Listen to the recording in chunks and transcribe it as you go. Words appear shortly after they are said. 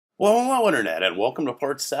Well, hello Internet, and welcome to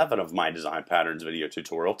part 7 of my Design Patterns video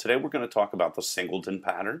tutorial. Today we're going to talk about the Singleton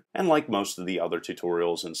Pattern, and like most of the other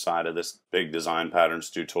tutorials inside of this big Design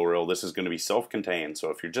Patterns tutorial, this is going to be self-contained,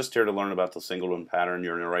 so if you're just here to learn about the Singleton Pattern,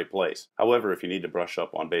 you're in the right place. However, if you need to brush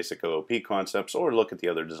up on basic OOP concepts or look at the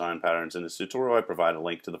other design patterns in this tutorial, I provide a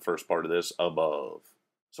link to the first part of this above.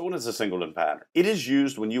 So what is the Singleton Pattern? It is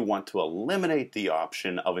used when you want to eliminate the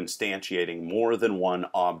option of instantiating more than one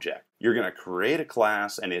object. You're going to create a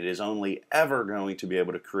class, and it is only ever going to be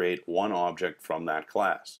able to create one object from that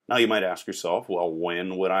class. Now you might ask yourself, well,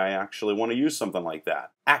 when would I actually want to use something like that?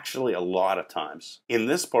 Actually, a lot of times. In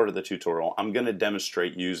this part of the tutorial, I'm going to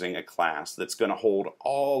demonstrate using a class that's going to hold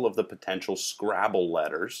all of the potential Scrabble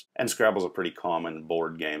letters. And Scrabble's a pretty common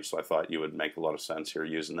board game, so I thought you would make a lot of sense here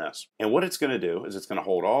using this. And what it's going to do is it's going to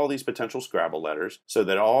hold all these potential Scrabble letters so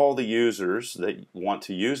that all the users that want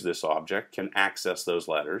to use this object can access those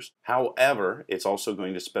letters. However, it's also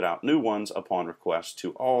going to spit out new ones upon request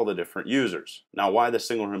to all the different users. Now, why the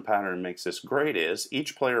Singleton Pattern makes this great is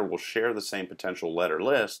each player will share the same potential letter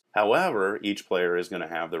list. However, each player is going to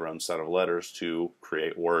have their own set of letters to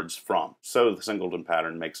create words from. So the Singleton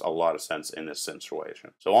Pattern makes a lot of sense in this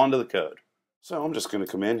situation. So on to the code. So I'm just going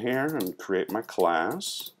to come in here and create my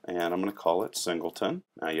class, and I'm going to call it Singleton.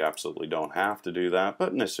 Now you absolutely don't have to do that,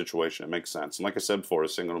 but in this situation it makes sense. And like I said before, the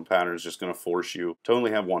Singleton Pattern is just going to force you to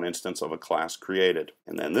only have one instance of a class created.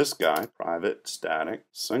 And then this guy, private static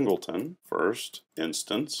Singleton first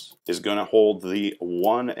instance, is going to hold the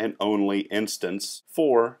one and only instance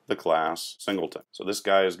for the class Singleton. So this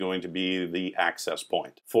guy is going to be the access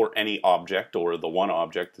point for any object or the one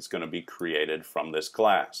object that's going to be created from this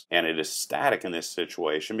class. And it is static in this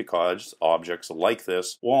situation because objects like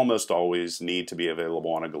this will almost always need to be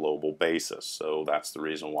available on a global basis. So that's the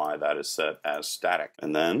reason why that is set as static.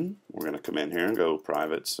 And then we're going to come in here and go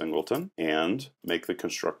private Singleton and make the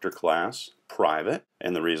constructor class private.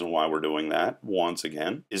 And the reason why we're doing that, once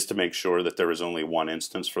again, is to make sure that there is only one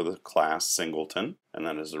instance for the class Singleton. And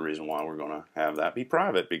that is the reason why we're going to have that be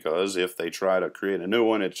private, because if they try to create a new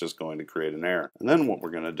one, it's just going to create an error. And then what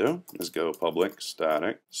we're going to do is go public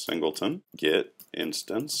static Singleton get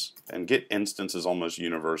instance. And get instance is almost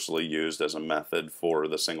universally used as a method for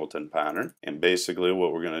the Singleton pattern. And basically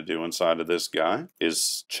what we're going to do inside of this guy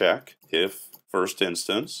is check if first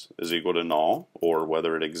instance is equal to null, or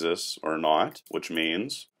whether it exists or not, which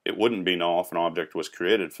means it wouldn't be null if an object was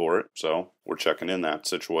created for it, so we're checking in that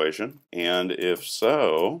situation. And if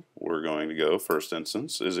so, we're going to go first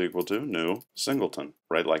instance is equal to new Singleton,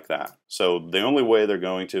 right like that. So the only way they're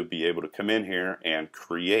going to be able to come in here and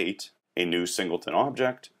create a new Singleton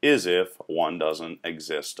object is if one doesn't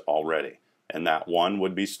exist already. And that one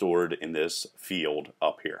would be stored in this field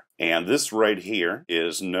up here. And this right here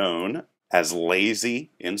is known as lazy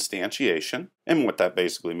instantiation. And what that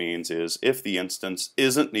basically means is if the instance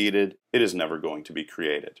isn't needed, it is never going to be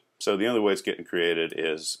created. So the only way it's getting created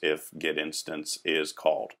is if getInstance is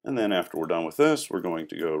called. And then after we're done with this, we're going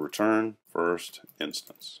to go return first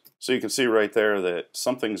instance. So you can see right there that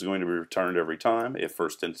something's going to be returned every time if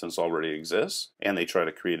first instance already exists and they try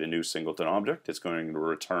to create a new Singleton object. It's going to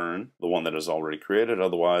return the one that is already created,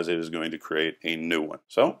 otherwise it is going to create a new one.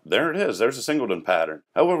 So there it is, there's a Singleton pattern.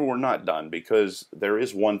 However, we're not done, because there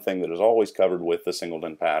is one thing that is always covered with the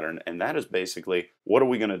Singleton pattern, and that is basically what are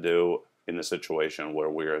we going to do in the situation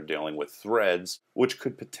where we are dealing with threads, which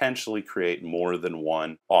could potentially create more than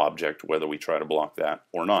one object, whether we try to block that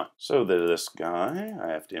or not. So this guy, I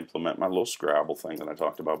have to implement my little Scrabble thing that I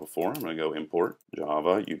talked about before. I'm going to go import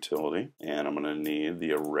Java utility, and I'm going to need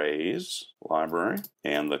the arrays library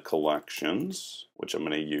and the collections, which I'm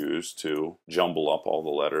going to use to jumble up all the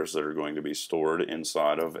letters that are going to be stored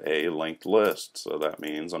inside of a linked list. So that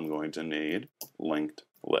means I'm going to need linked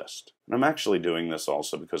list. And I'm actually doing this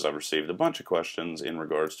also because I've received a bunch of questions in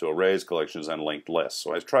regards to arrays, collections, and linked lists.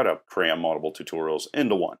 So I try to cram multiple tutorials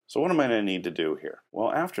into one. So what am I going to need to do here?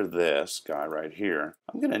 Well, after this guy right here,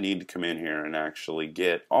 I'm going to need to come in here and actually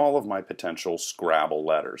get all of my potential Scrabble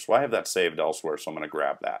letters. Well, I have that saved elsewhere, so I'm going to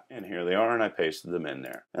grab that. And here they are, and I pasted them in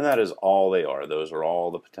there. And that is all they are. Those are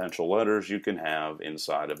all the potential letters you can have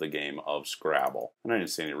inside of the game of Scrabble. And I didn't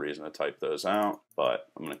see any reason to type those out, but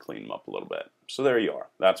I'm going to clean them up a little bit. So there you are.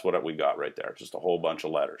 That's what we got right there. Just a whole bunch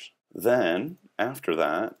of letters. Then, after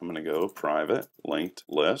that, I'm going to go private linked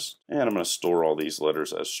list, and I'm going to store all these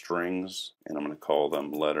letters as strings, and I'm going to call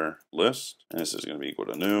them letter list. And this is going to be equal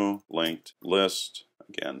to new linked list,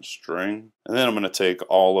 again, string. And then I'm going to take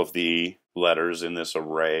all of the letters in this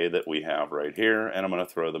array that we have right here, and I'm going to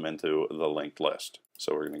throw them into the linked list.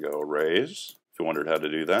 So we're going to go arrays. If you wondered how to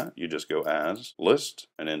do that, you just go as list,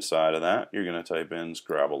 and inside of that, you're going to type in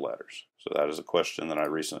Scrabble letters. So that is a question that I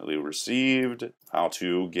recently received, how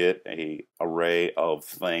to get an array of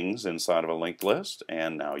things inside of a linked list,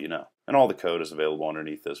 and now you know. And all the code is available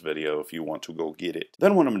underneath this video if you want to go get it.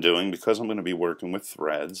 Then what I'm doing, because I'm going to be working with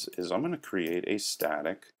threads, is I'm going to create a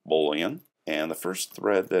static Boolean, and the first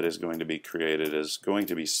thread that is going to be created is going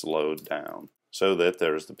to be slowed down, so that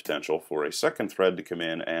there's the potential for a second thread to come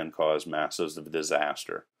in and cause masses of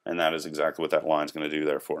disaster. And that is exactly what that line's going to do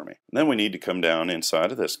there for me. And then we need to come down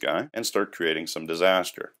inside of this guy and start creating some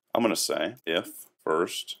disaster. I'm going to say if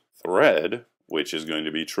first thread, which is going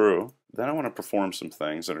to be true, then I want to perform some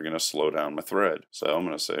things that are going to slow down my thread. So I'm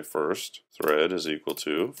going to say first thread is equal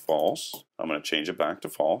to false. I'm going to change it back to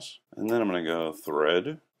false. And then I'm going to go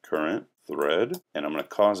thread current thread, and I'm going to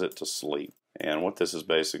cause it to sleep. And what this is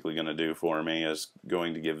basically going to do for me is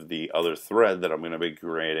going to give the other thread that I'm going to be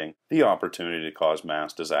creating the opportunity to cause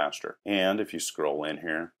mass disaster. And if you scroll in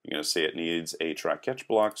here, you're going to see it needs a try-catch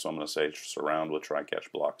block, so I'm going to say surround with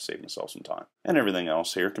try-catch block, save myself some time. And everything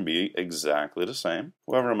else here can be exactly the same.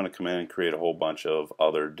 However, I'm going to come in and create a whole bunch of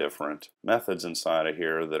other different methods inside of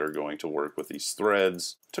here that are going to work with these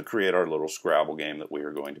threads to create our little Scrabble game that we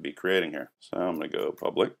are going to be creating here. So I'm going to go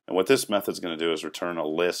public. And what this method is going to do is return a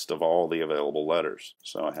list of all the available letters.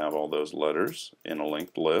 So I have all those letters in a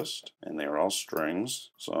linked list, and they are all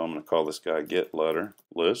strings. So I'm going to call this guy get letter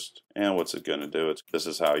list. And what's it going to do? This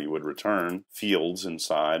is how you would return fields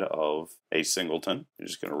inside of a singleton. You're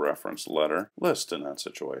just going to reference letter list in that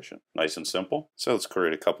situation. Nice and simple. So let's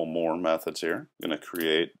create a couple more methods here. I'm going to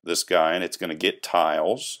create this guy, and it's going to get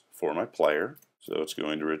tiles for my player. So it's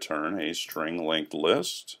going to return a string linked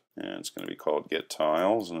list, and it's going to be called get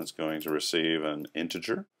tiles, and it's going to receive an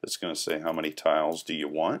integer. It's going to say how many tiles do you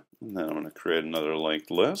want, and then I'm going to create another linked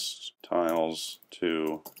list, tiles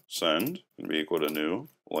to send, going to be equal to new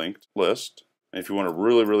linked list. And if you want to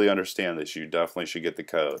really understand this, you definitely should get the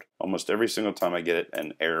code. Almost every single time I get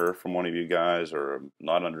an error from one of you guys or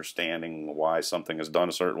not understanding why something is done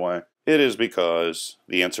a certain way, it is because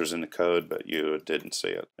the answer is in the code, but you didn't see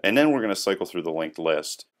it. And then we're going to cycle through the linked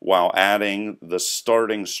list while adding the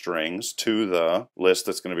starting strings to the list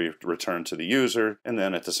that's going to be returned to the user, and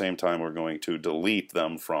then at the same time we're going to delete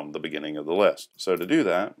them from the beginning of the list. So to do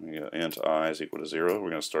that, we go int I is equal to 0. We're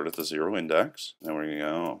going to start at the 0 index. Then we're going to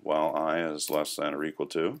go while I is less than or equal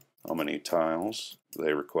to how many tiles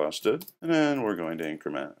they requested, and then we're going to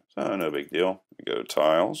increment. So no big deal. We go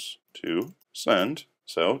tiles to send.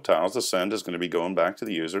 So tiles to send is going to be going back to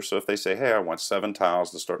the user. So if they say, hey, I want 7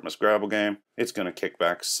 tiles to start my Scrabble game, it's going to kick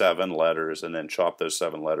back 7 letters and then chop those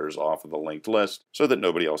 7 letters off of the linked list so that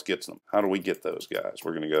nobody else gets them. How do we get those guys?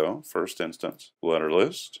 We're going to go first instance, letter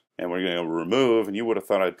list, and we're going to remove, and you would have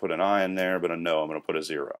thought I'd put an I in there, but no, I'm going to put a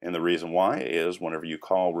 0. And the reason why is whenever you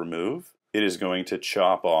call remove, it is going to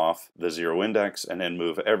chop off the 0 index and then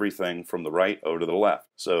move everything from the right over to the left.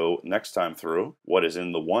 So next time through, what is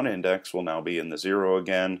in the 1 index will now be in the 0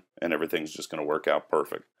 again, and everything's just going to work out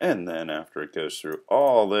perfect. And then after it goes through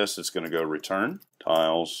all this, it's going to go return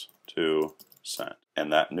tiles to send.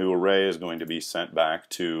 And that new array is going to be sent back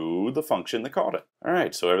to the function that called it. All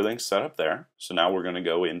right, so everything's set up there. So now we're going to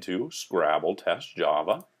go into Scrabble test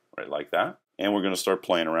Java, right like that. And we're going to start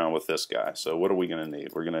playing around with this guy. So what are we going to need?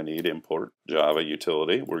 We're going to need import Java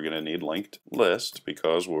utility. We're going to need linked list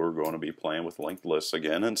because we're going to be playing with linked lists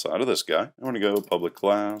again inside of this guy. I'm going to go public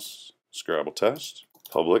class Scrabble test,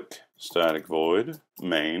 public static void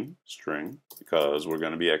main string, because we're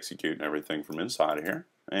going to be executing everything from inside of here.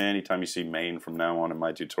 Anytime you see main from now on in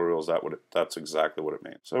my tutorials, that's exactly what it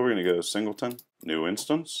means. So we're going to go singleton, new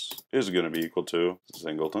instance is going to be equal to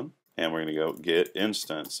singleton. And we're going to go get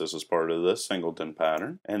instance. This is part of the Singleton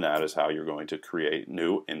pattern, and that is how you're going to create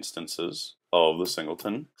new instances of the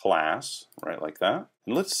Singleton class, right like that.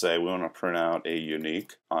 And let's say we want to print out a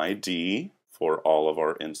unique ID for all of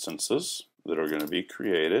our instances that are going to be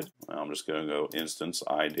created. I'm just going to go instance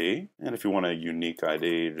ID, and if you want a unique ID,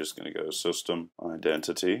 you're just going to go system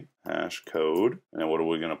identity hash code, and what are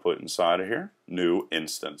we going to put inside of here? New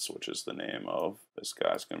instance, which is the name of this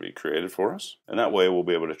guy's going to be created for us, and that way we'll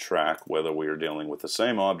be able to track whether we are dealing with the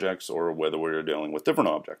same objects or whether we are dealing with different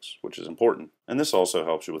objects, which is important. And this also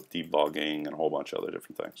helps you with debugging and a whole bunch of other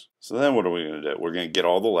different things. So then what are we going to do? We're going to get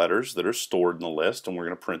all the letters that are stored in the list, and we're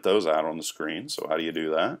going to print those out on the screen. So how do you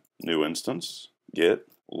do that? New instance, get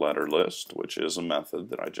letter list, which is a method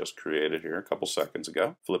that I just created here a couple seconds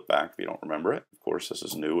ago. Flip back if you don't remember it. Of course, this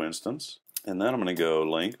is new instance. And then I'm going to go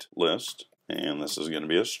linked list, and this is going to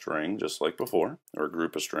be a string just like before, or a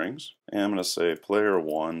group of strings. And I'm going to say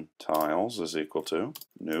player1 tiles is equal to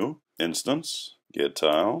new instance get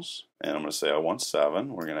tiles, and I'm going to say I want 7.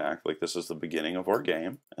 We're going to act like this is the beginning of our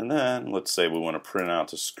game. And then let's say we want to print out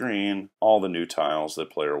to screen all the new tiles that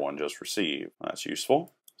player 1 just received. That's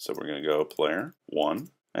useful. So we're going to go player 1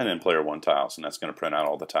 and then player 1 tiles, and that's going to print out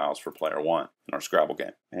all the tiles for player 1 in our Scrabble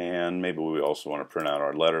game. And maybe we also want to print out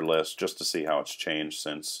our letter list just to see how it's changed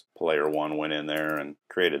since player 1 went in there and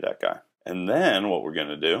created that guy. And then what we're going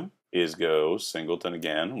to do is go Singleton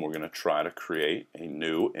again. We're going to try to create a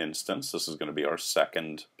new instance. This is going to be our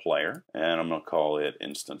second player, and I'm going to call it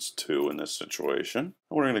instance 2 in this situation. And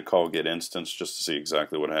we're going to call get instance just to see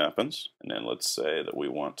exactly what happens. And then let's say that we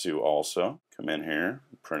want to also come in here,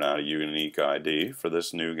 print out a unique ID for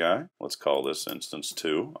this new guy. Let's call this instance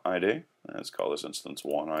 2 ID, and let's call this instance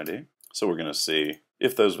 1 ID. So we're going to see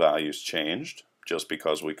if those values changed just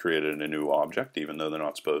because we created a new object, even though they're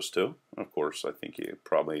not supposed to. Of course, I think you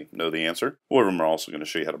probably know the answer. One of them are also going to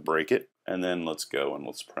show you how to break it. And then let's go and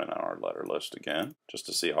let's print out our letter list again, just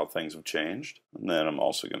to see how things have changed. And then I'm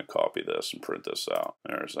also going to copy this and print this out.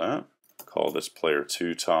 There's that. Call this player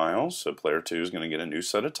 2 tiles. So player 2 is going to get a new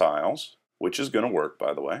set of tiles, which is going to work,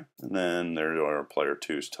 by the way. And then there are player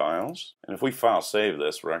 2's tiles. And if we file save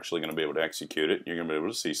this, we're actually going to be able to execute it. You're going to be able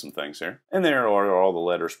to see some things here. And there are all the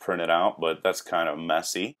letters printed out, but that's kind of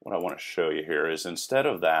messy. What I want to show you here is instead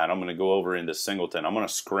of that, I'm going to go over into Singleton. I'm going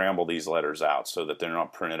to scramble these letters out so that they're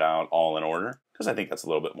not printed out all in order, because I think that's a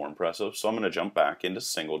little bit more impressive. So I'm going to jump back into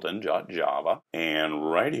Singleton.java,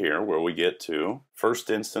 and right here where we get to first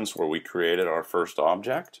instance where we created our first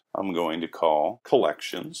object, I'm going to call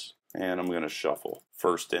collections. And I'm going to shuffle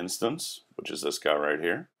first instance, which is this guy right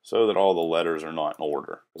here, so that all the letters are not in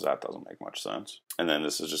order, because that doesn't make much sense. And then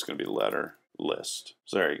this is just going to be letter list.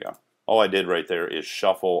 So there you go. All I did right there is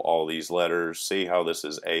shuffle all these letters. See how this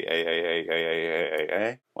is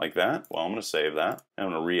A, like that? Well, I'm going to save that. I'm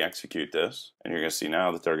going to re-execute this, and you're going to see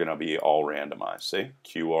now that they're going to be all randomized. See?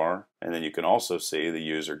 QR. And then you can also see the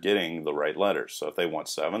user getting the right letters. So if they want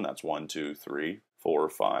 7, that's 1, 2, 3, 4,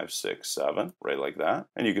 5, 6, 7, right like that.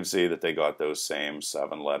 And you can see that they got those same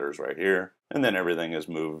 7 letters right here. And then everything is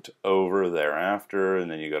moved over thereafter,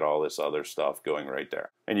 and then you got all this other stuff going right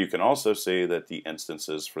there. And you can also see that the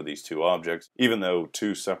instances for these 2 objects, even though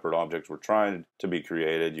 2 separate objects were trying to be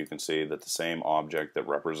created, you can see that the same object that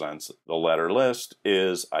represents the letter list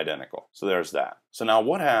is identical. So there's that. So now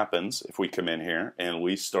what happens if we come in here and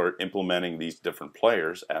we start implementing these different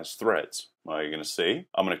players as threads? Well, you're going to see,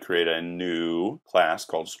 I'm going to create a new class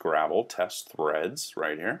called Scrabble test threads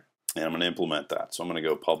right here. And I'm going to implement that. So I'm going to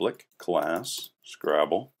go public class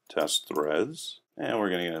Scrabble test threads. And we're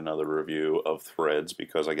going to get another review of threads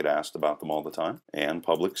because I get asked about them all the time. And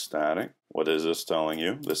public static. What is this telling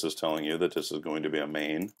you? This is telling you that this is going to be a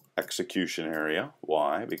main execution area.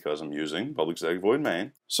 Why? Because I'm using public static void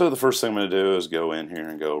main. So the first thing I'm going to do is go in here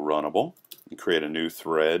and go runnable and create a new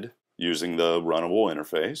thread using the runnable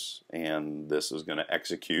interface, and this is going to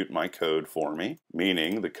execute my code for me,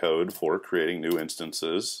 meaning the code for creating new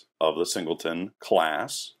instances of the Singleton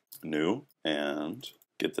class, new, and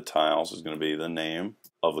get the tiles is going to be the name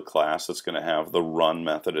of the class that's going to have the run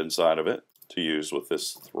method inside of it to use with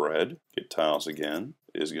this thread. Get tiles again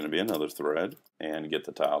is going to be another thread, and get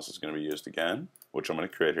the tiles is going to be used again, which I'm going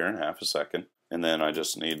to create here in half a second. And then I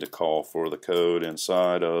just need to call for the code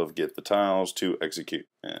inside of get the tiles to execute.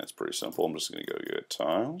 And it's pretty simple. I'm just going to go get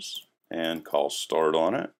tiles and call start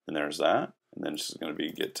on it. And there's that. And then this is going to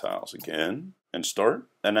be get tiles again and start.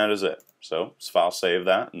 And that is it. So file save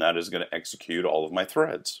that, and that is going to execute all of my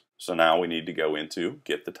threads. So now we need to go into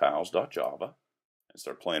getthetiles.java and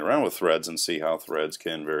start playing around with threads and see how threads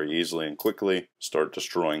can very easily and quickly start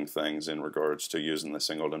destroying things in regards to using the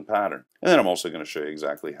Singleton pattern. And then I'm also going to show you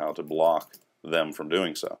exactly how to block them from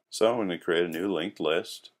doing so. So I'm going to create a new linked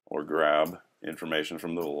list or grab information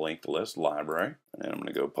from the linked list library, and I'm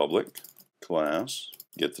going to go public class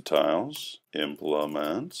get the tiles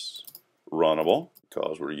implements runnable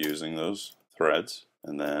because we're using those threads,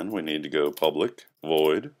 and then we need to go public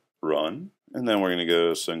void run, and then we're going to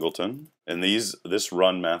go Singleton, and this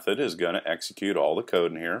run method is going to execute all the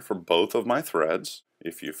code in here for both of my threads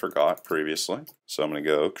if you forgot previously. So I'm going to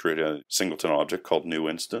go create a Singleton object called new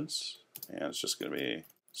instance, and it's just going to be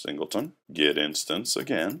Singleton get instance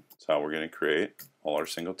again. That's how we're going to create all our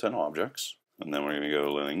Singleton objects. And then we're going to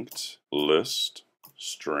go linked list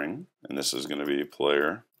string, and this is going to be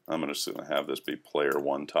player. I'm just going to have this be player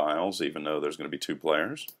 1 tiles, even though there's going to be 2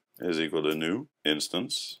 players, is equal to new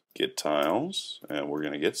instance get tiles, and we're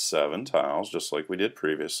going to get 7 tiles just like we did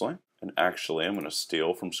previously. And actually I'm going to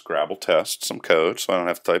steal from Scrabble test some code so I don't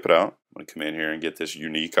have to type it out. I'm going to come in here and get this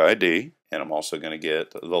unique ID, and I'm also going to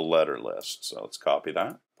get the letter list. So let's copy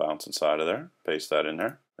that, bounce inside of there, paste that in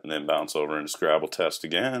there. and then bounce over into Scrabble test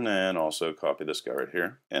again, and also copy this guy right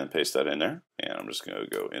here and paste that in there. And I'm just going to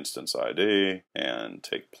go instance ID and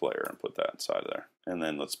take player and put that inside of there. And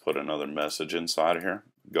then let's put another message inside of here.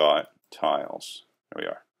 Got tiles. There we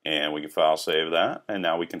are. And we can file save that, and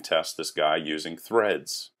now we can test this guy using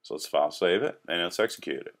threads. So let's file save it, and let's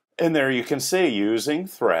execute it. And there you can see, using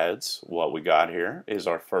threads, what we got here is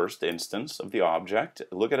our first instance of the object.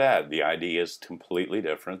 Look at that, the ID is completely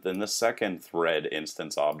different than the second thread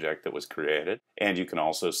instance object that was created. And you can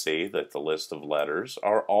also see that the list of letters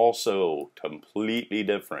are also completely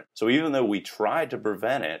different. So even though we tried to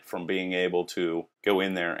prevent it from being able to go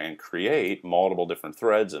in there and create multiple different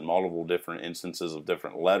threads and multiple different instances of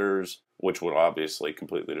different letters, which would obviously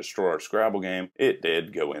completely destroy our Scrabble game, it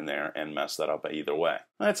did go in there and mess that up either way.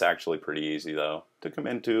 That's actually pretty easy though, to come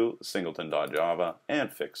into singleton.java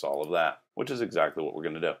and fix all of that, which is exactly what we're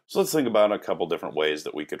going to do. So let's think about a couple different ways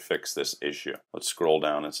that we could fix this issue. Let's scroll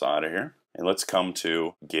down inside of here and let's come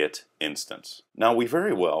to get instance. Now we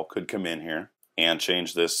very well could come in here and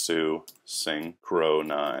change this to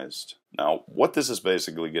synchronized. Now, what this is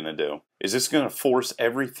basically going to do is it's going to force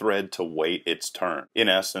every thread to wait its turn. In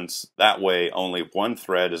essence, that way only one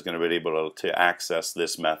thread is going to be able to access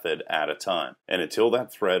this method at a time. And until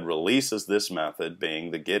that thread releases this method,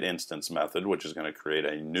 being the getInstance method, which is going to create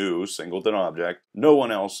a new singleton object, no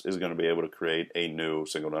one else is going to be able to create a new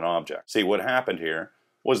singleton object. See, what happened here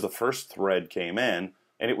was the first thread came in,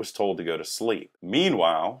 and it was told to go to sleep.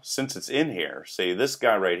 Meanwhile, since it's in here, see, this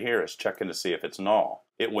guy right here is checking to see if it's null.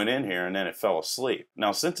 It went in here and then it fell asleep.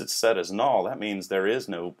 Now, since it's set as null, that means there is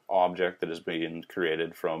no object that is being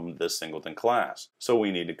created from this singleton class. So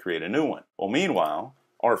we need to create a new one. Well, meanwhile,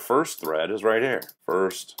 our first thread is right here.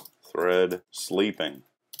 First thread sleeping.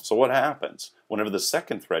 So what happens? Whenever the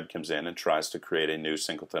second thread comes in and tries to create a new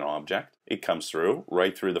singleton object, it comes through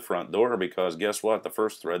right through the front door, because guess what? The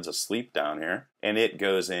first thread's asleep down here, and it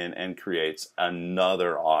goes in and creates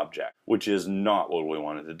another object, which is not what we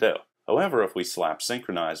wanted to do. However, if we slap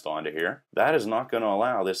synchronized onto here, that is not going to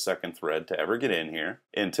allow this second thread to ever get in here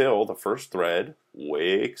until the first thread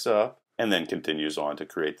wakes up and then continues on to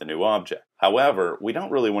create the new object. However, we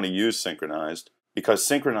don't really want to use synchronized, because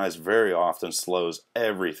synchronized very often slows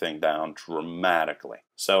everything down dramatically.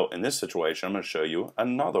 So in this situation, I'm going to show you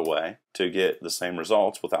another way to get the same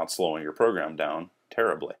results without slowing your program down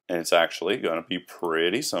terribly. And it's actually going to be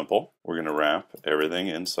pretty simple. We're going to wrap everything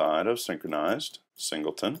inside of synchronized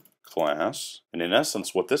singleton class. And in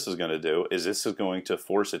essence, what this is going to do is this is going to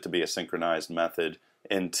force it to be a synchronized method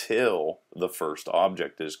until the first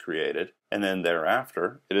object is created, and then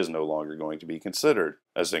thereafter it is no longer going to be considered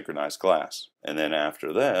a synchronized class. And then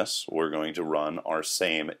after this, we're going to run our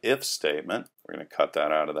same if statement. We're going to cut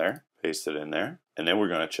that out of there, paste it in there, and then we're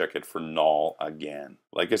going to check it for null again.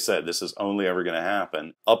 Like I said, this is only ever going to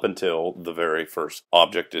happen up until the very first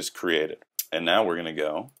object is created. And now we're going to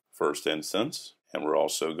go first instance, and we're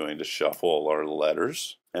also going to shuffle all our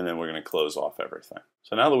letters, and then we're going to close off everything.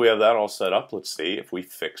 So now that we have that all set up, let's see if we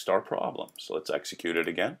fixed our problem. So let's execute it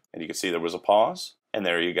again. And you can see there was a pause, and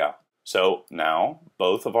there you go. So now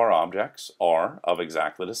both of our objects are of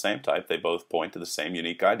exactly the same type. They both point to the same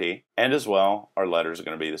unique ID. And as well, our letters are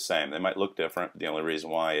going to be the same. They might look different. The only reason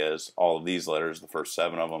why is all of these letters, the first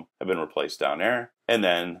 7 of them, have been replaced down there. And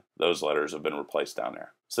then those letters have been replaced down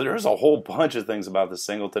there. So there's a whole bunch of things about the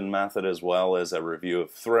singleton method, as well as a review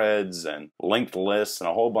of threads and linked lists and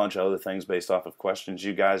a whole bunch of other things based off of questions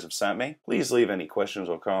you guys have sent me. Please leave any questions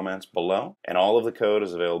or comments below, and all of the code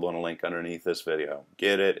is available in a link underneath this video.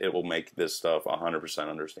 Get it. It will make this stuff 100%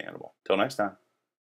 understandable. Till next time.